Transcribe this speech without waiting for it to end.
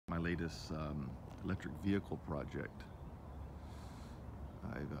latest electric vehicle project.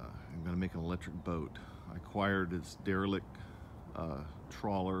 I'm going to make an electric boat. I acquired this derelict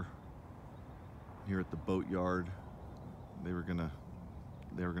trawler here at the boat yard. They were gonna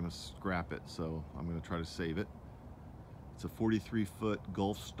scrap it, so I'm gonna try to save it. It's a 43-foot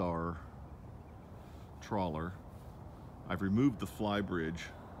Gulf Star trawler. I've removed the fly bridge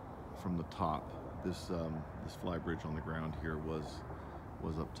from the top. This fly bridge on the ground here was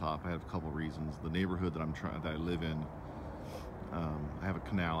up top. I have a couple reasons. The neighborhood that I live in, I have a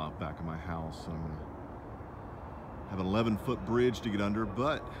canal out back of my house, so I'm gonna have an 11-foot bridge to get under,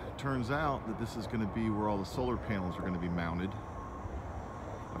 but it turns out that this is going to be where all the solar panels are going to be mounted.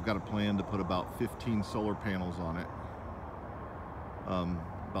 I've got a plan to put about 15 solar panels on it,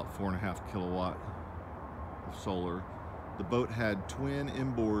 about 4.5 kilowatt of solar. The boat had twin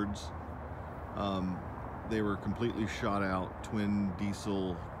inboards. They were completely shot out, twin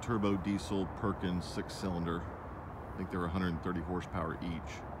diesel, turbo diesel Perkins 6-cylinder. I think they were 130 horsepower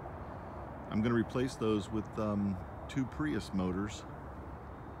each. I'm going to replace those with 2 Prius motors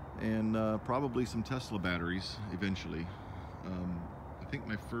and probably some Tesla batteries eventually. I think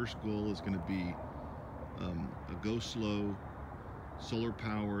my first goal is going to be a go slow, solar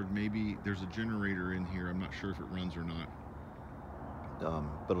powered. Maybe there's a generator in here. I'm not sure if it runs or not.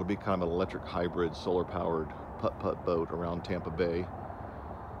 But it'll be kind of an electric hybrid, solar powered putt-putt boat around Tampa Bay.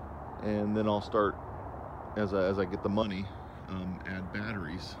 And then I'll start, as I get the money, add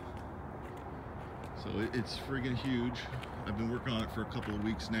batteries. So it's friggin' huge. I've been working on it for a couple of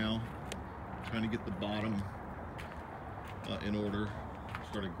weeks now, trying to get the bottom in order.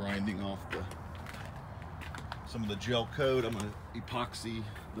 Started grinding off some of the gel coat. I'm gonna epoxy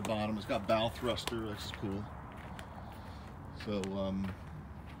the bottom. It's got bow thruster, that's cool. So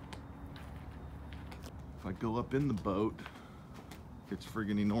if I go up in the boat, it's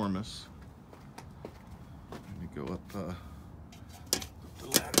friggin' enormous. Let me go up the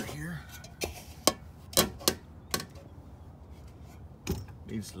ladder here.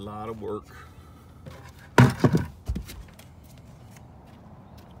 Needs a lot of work. Okay,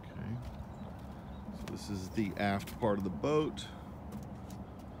 so this is the aft part of the boat.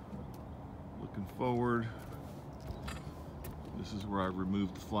 Looking forward. This is where I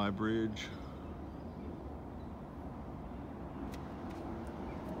removed the fly bridge.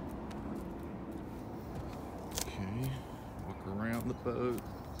 Okay, look around the boat.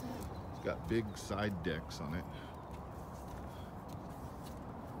 It's got big side decks on it.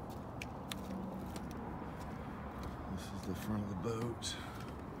 This is the front of the boat.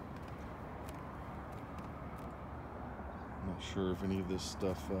 I'm not sure if any of this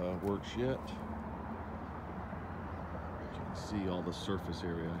stuff works yet. You can see all the surface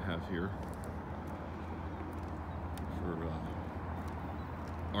area I have here for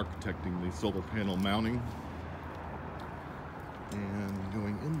architecting the solar panel mounting. And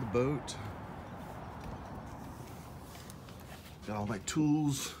going in the boat, got all my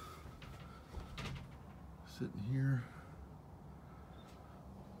tools sitting here.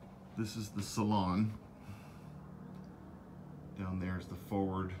 This is the salon. Down there is the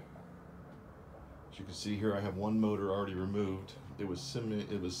forward. As you can see here, I have one motor already removed. It was semi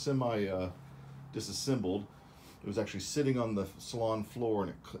disassembled. It was actually sitting on the salon floor,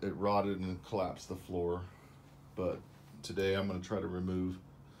 and it rotted and collapsed the floor. But today I'm going to try to remove,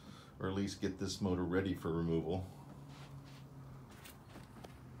 or at least get this motor ready for removal.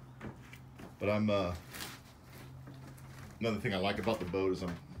 But another thing I like about the boat is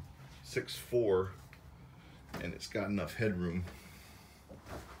I'm 6'4", and it's got enough headroom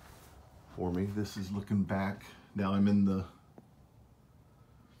for me. This is looking back. Now I'm in the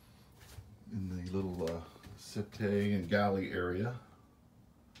little settee and galley area.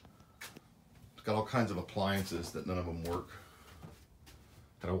 It's got all kinds of appliances that none of them work.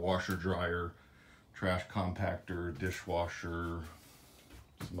 Got a washer, dryer, trash compactor, dishwasher,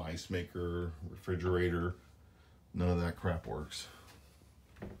 some ice maker, refrigerator. None of that crap works.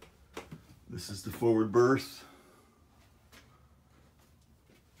 This is the forward berth.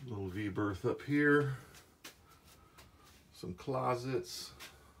 Little V berth up here. Some closets.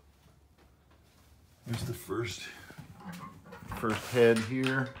 There's the first head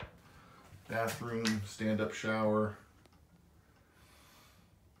here. Bathroom, stand-up shower.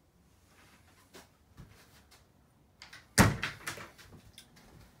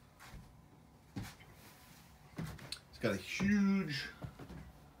 It's got a huge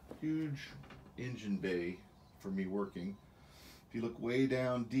engine bay for me working. If you look way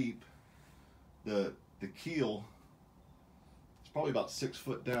down deep, the keel is probably about 6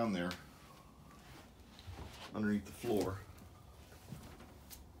 foot down there underneath the floor.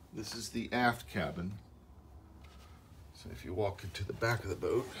 This is the aft cabin. So if you walk into the back of the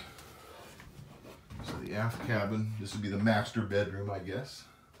boat, so the aft cabin, this would be the master bedroom, I guess.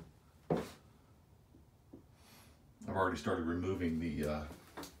 I've already started removing the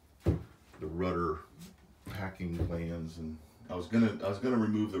rudder packing glands, and I was gonna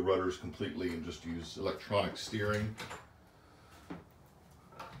remove the rudders completely and just use electronic steering,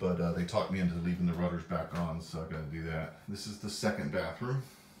 but they talked me into leaving the rudders back on, so I gotta do that. This is the second bathroom.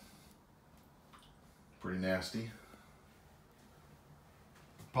 Pretty nasty.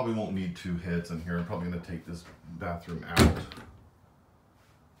 Probably won't need two heads in here. I'm probably gonna take this bathroom out,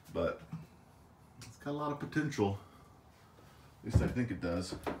 but it's got a lot of potential. At least I think it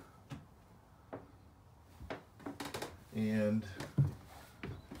does. And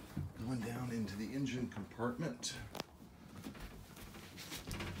going down into the engine compartment.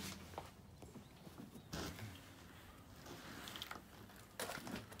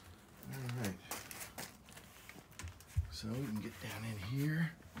 All right. So we can get down in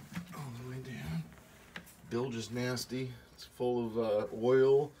here, all the way down. Bilge is nasty. It's full of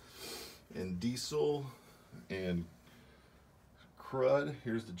oil and diesel and crud.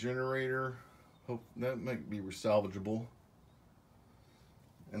 Here's the generator. Hope that might be salvageable.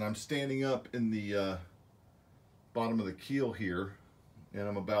 And I'm standing up in the bottom of the keel here, and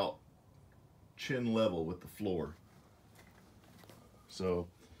I'm about chin level with the floor. So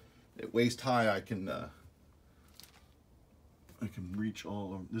at waist high, I can reach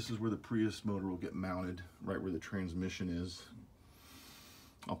all of, this is where the Prius motor will get mounted, right where the transmission is.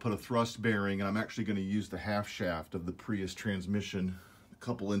 I'll put a thrust bearing, and I'm actually going to use the half shaft of the Prius transmission to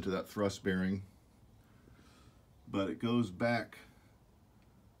couple into that thrust bearing. But it goes back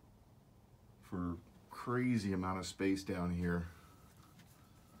for crazy amount of space down here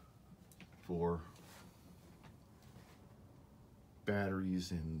for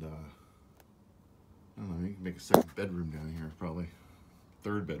batteries and I don't know, you can make a second bedroom down here, probably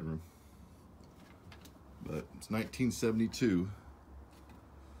third bedroom. But it's 1972.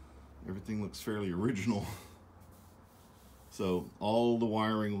 Everything looks fairly original. So all the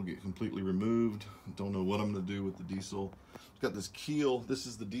wiring will get completely removed. Don't know what I'm going to do with the diesel. It's got this keel. This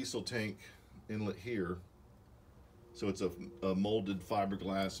is the diesel tank inlet here. So it's a molded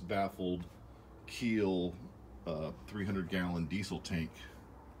fiberglass baffled keel 300-gallon diesel tank.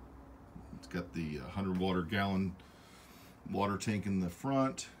 It's got the 100-gallon water tank in the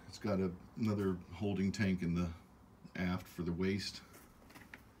front. It's got another holding tank in the aft for the waste.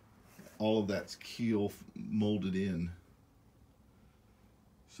 All of that's keel molded in.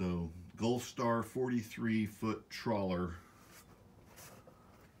 So Gulf Star 43-foot trawler,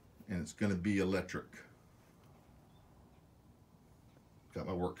 and it's going to be electric. Got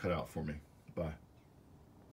my work cut out for me. Bye.